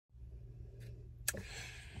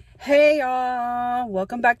Hey y'all,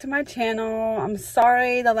 welcome back to my channel. I'm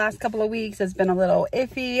sorry the last couple of weeks has been a little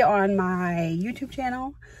iffy on my YouTube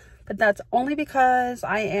channel, but that's only because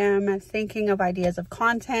I am thinking of ideas of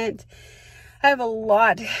content. I have a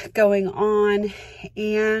lot going on,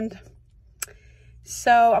 and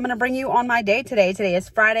so I'm gonna bring you on my day today. Today is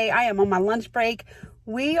Friday. I am on my lunch break.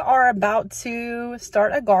 We are about to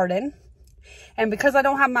start a garden, and because I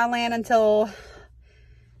don't have my land until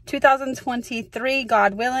 2023,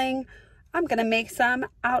 God willing, I'm gonna make some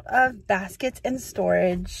out of baskets and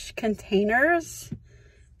storage containers.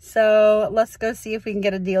 So let's go see if we can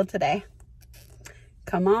get a deal today.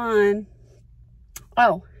 Come on.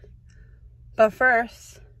 Oh, but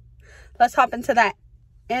first, let's hop into that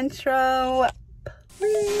intro.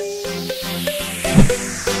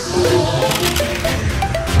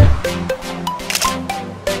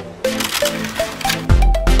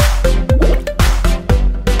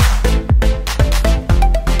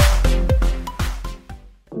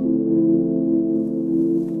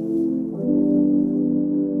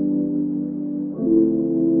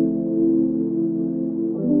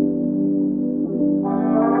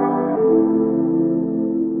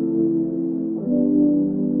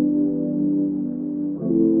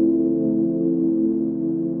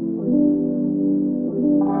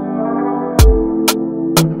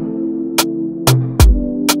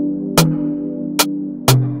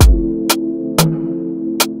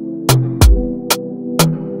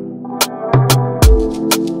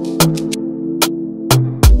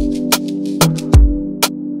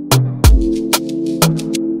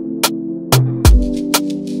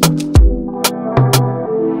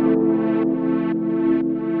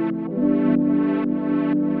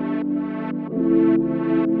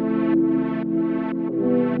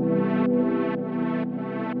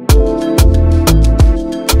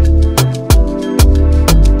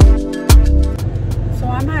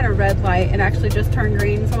 Light. It actually just turned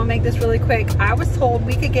green, so I'm gonna make this really quick. I was told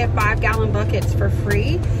we could get 5-gallon buckets for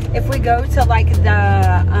free if we go to like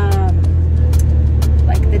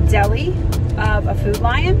the deli of a Food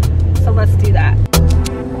Lion. So let's do that.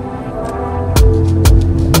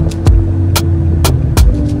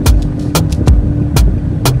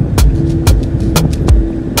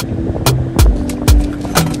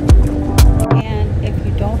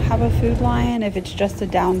 A Food Lion, if it's just a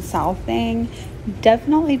down south thing,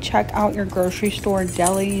 definitely check out your grocery store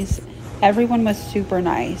delis. Everyone was super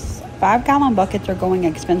nice. 5-gallon buckets are going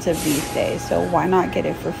expensive these days, so why not get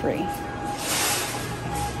it for free?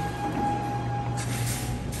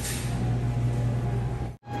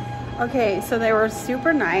 Okay, so they were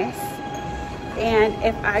super nice, and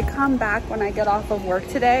if I come back when I get off of work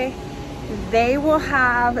today, they will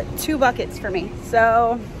have 2 buckets for me.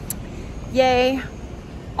 So yay.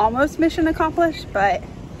 Almost mission accomplished, but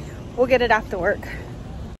we'll get it after work.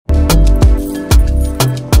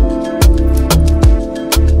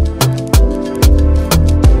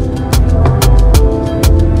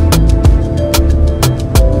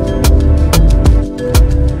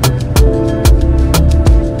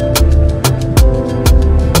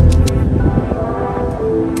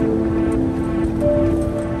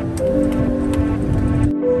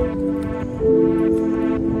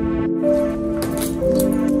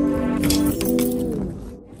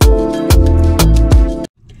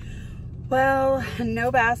 Well, no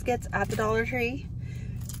baskets at the Dollar Tree,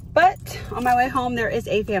 but on my way home there is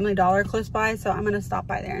a Family Dollar close by, so I'm gonna stop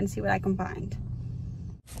by there and see what I can find.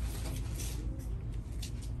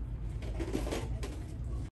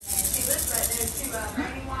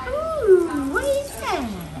 Ooh, what is that?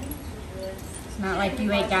 It's not like you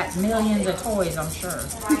ain't got millions of toys, I'm sure.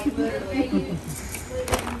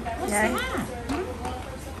 What's that?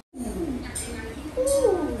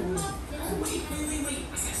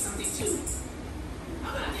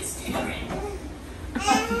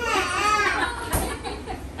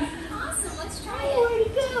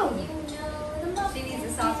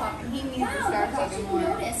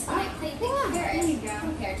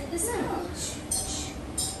 Compared to the sandwich.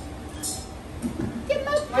 Get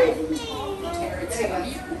my food,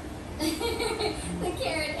 The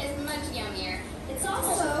carrot is much yummier. It's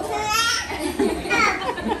also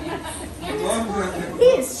he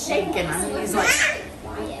is shaking. I mean, he's like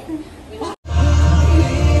quiet.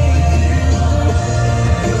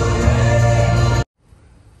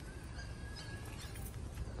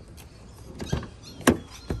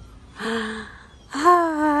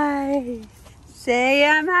 Hi. Say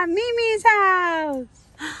I'm at Mimi's house.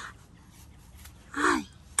 Hi.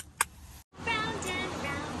 Round and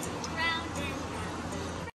round, round and round.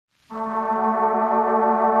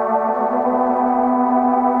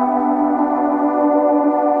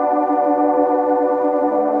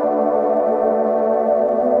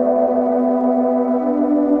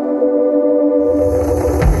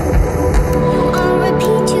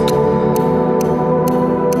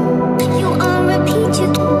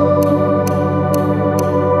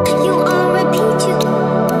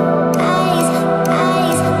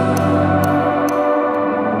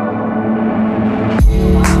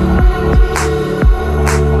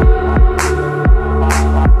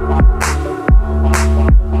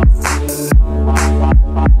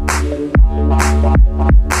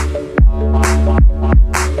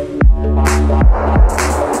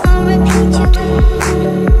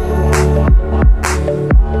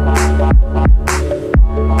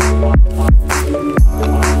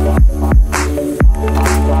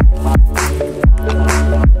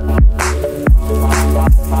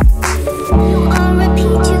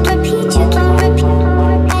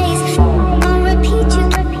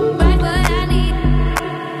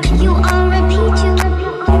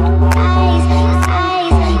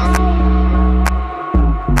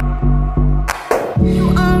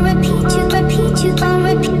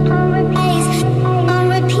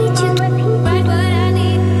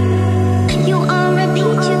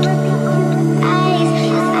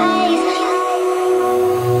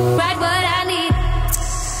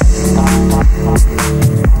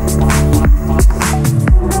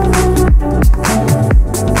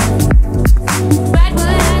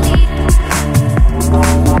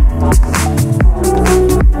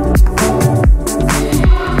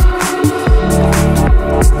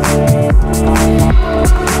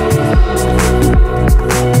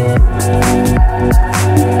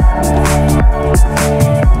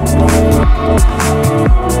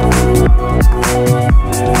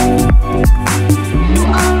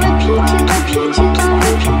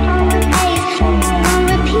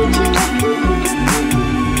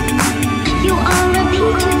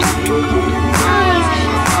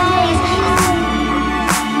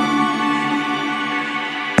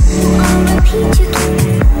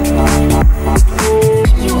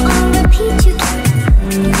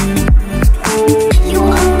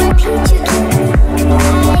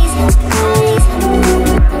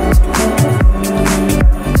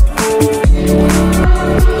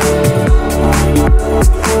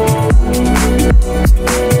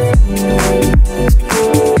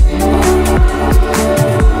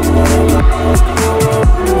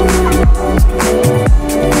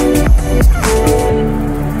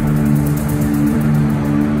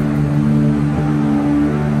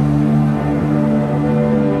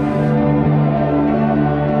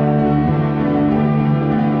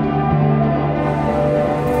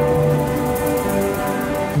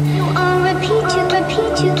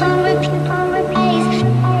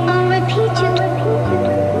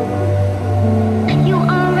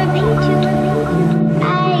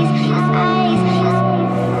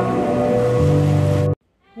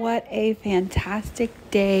 a fantastic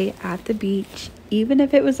day at the beach, even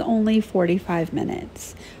if it was only 45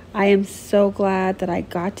 minutes. I am so glad that I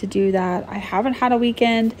got to do that. I haven't had a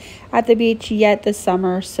weekend at the beach yet this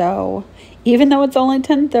summer, so even though it's only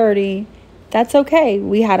 10:30, that's okay.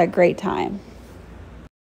 We had a great time.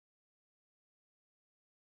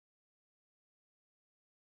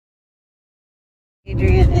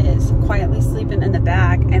 Adrian is quietly sleeping in the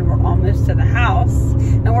back, and we're almost to the house,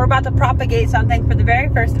 and we're about to propagate something for the very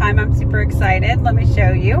first time. I'm super excited. Let me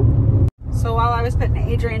show you. So while I was putting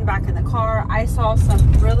Adrian back in the car, I saw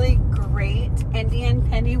some really great Indian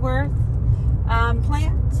pennyworth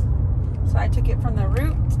plant. So I took it from the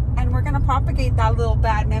root, and we're gonna propagate that little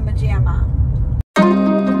bad mamma jamma.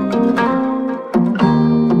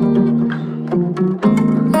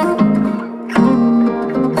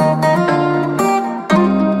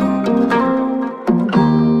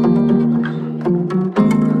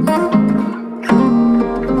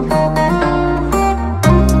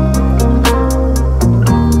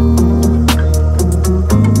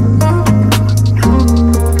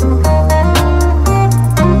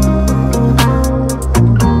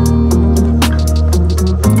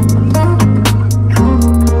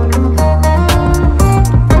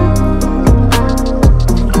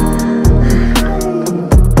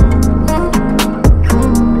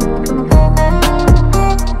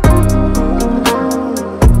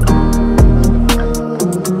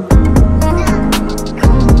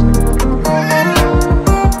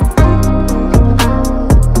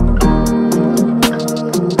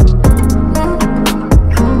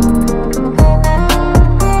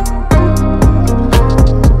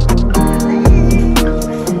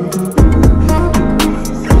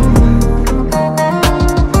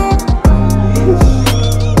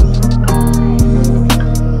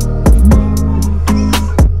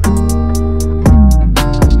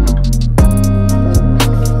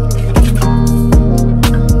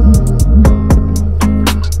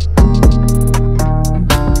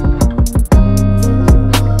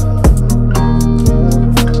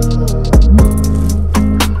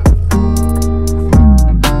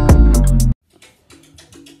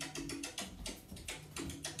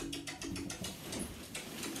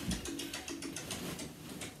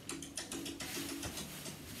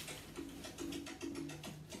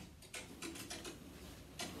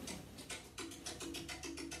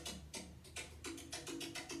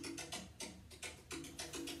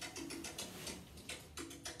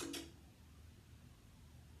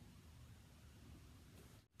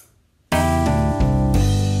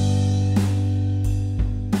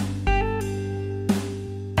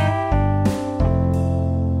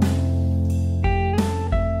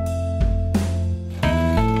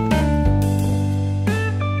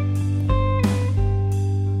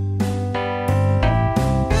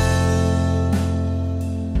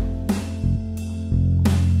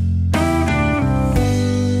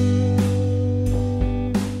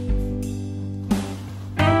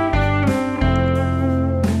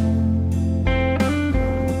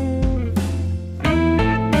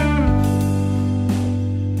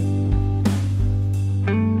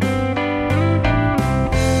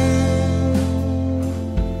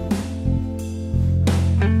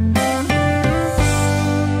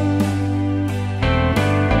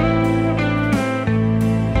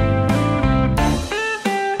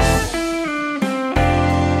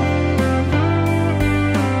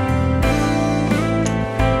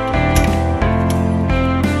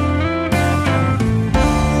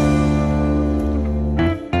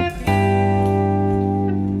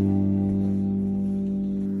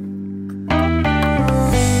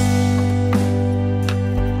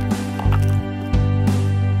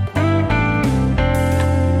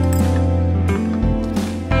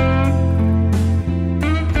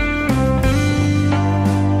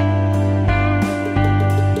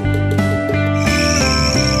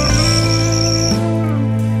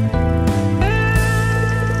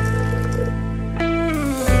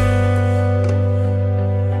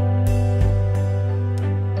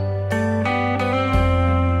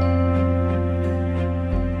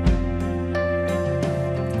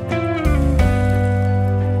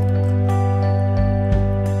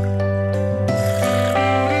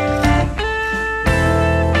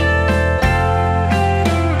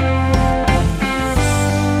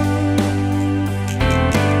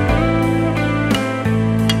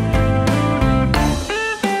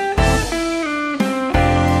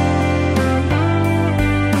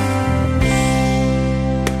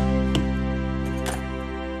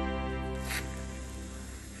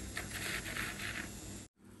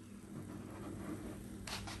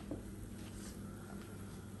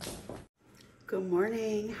 Good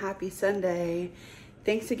morning, happy Sunday.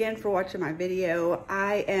 thanks again for watching my video.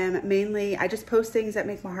 I just post things that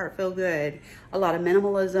make my heart feel good. A lot of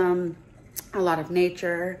minimalism, a lot of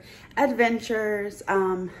nature, adventures.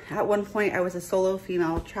 At one point I was a solo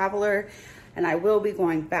female traveler, and I will be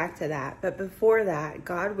going back to that. But before that,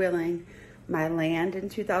 God willing, my land in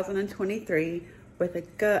 2023 with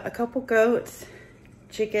a couple goats,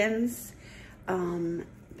 chickens,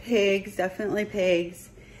 pigs, definitely pigs,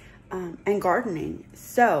 and gardening.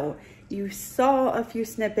 So you saw a few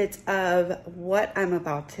snippets of what I'm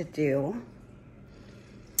about to do.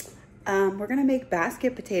 We're gonna make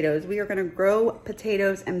basket potatoes. We are gonna grow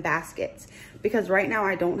potatoes in baskets because right now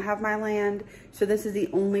I don't have my land. So this is the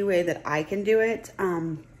only way that I can do it.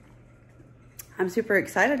 I'm super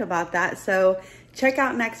excited about that. So check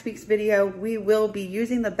out next week's video. We will be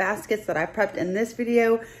using the baskets that I prepped in this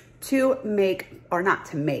video to make, or not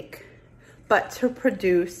to make, but to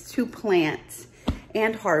produce, to plant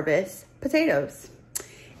and harvest potatoes.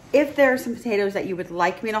 If there are some potatoes that you would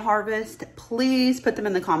like me to harvest, please put them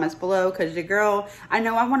in the comments below, because your girl, I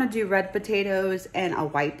know I want to do red potatoes and a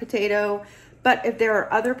white potato, but if there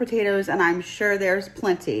are other potatoes, and I'm sure there's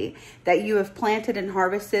plenty, that you have planted and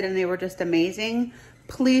harvested and they were just amazing,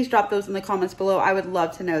 please drop those in the comments below. I would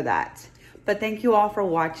love to know that. But thank you all for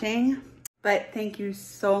watching. But thank you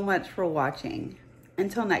so much for watching.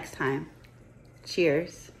 Until next time,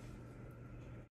 cheers.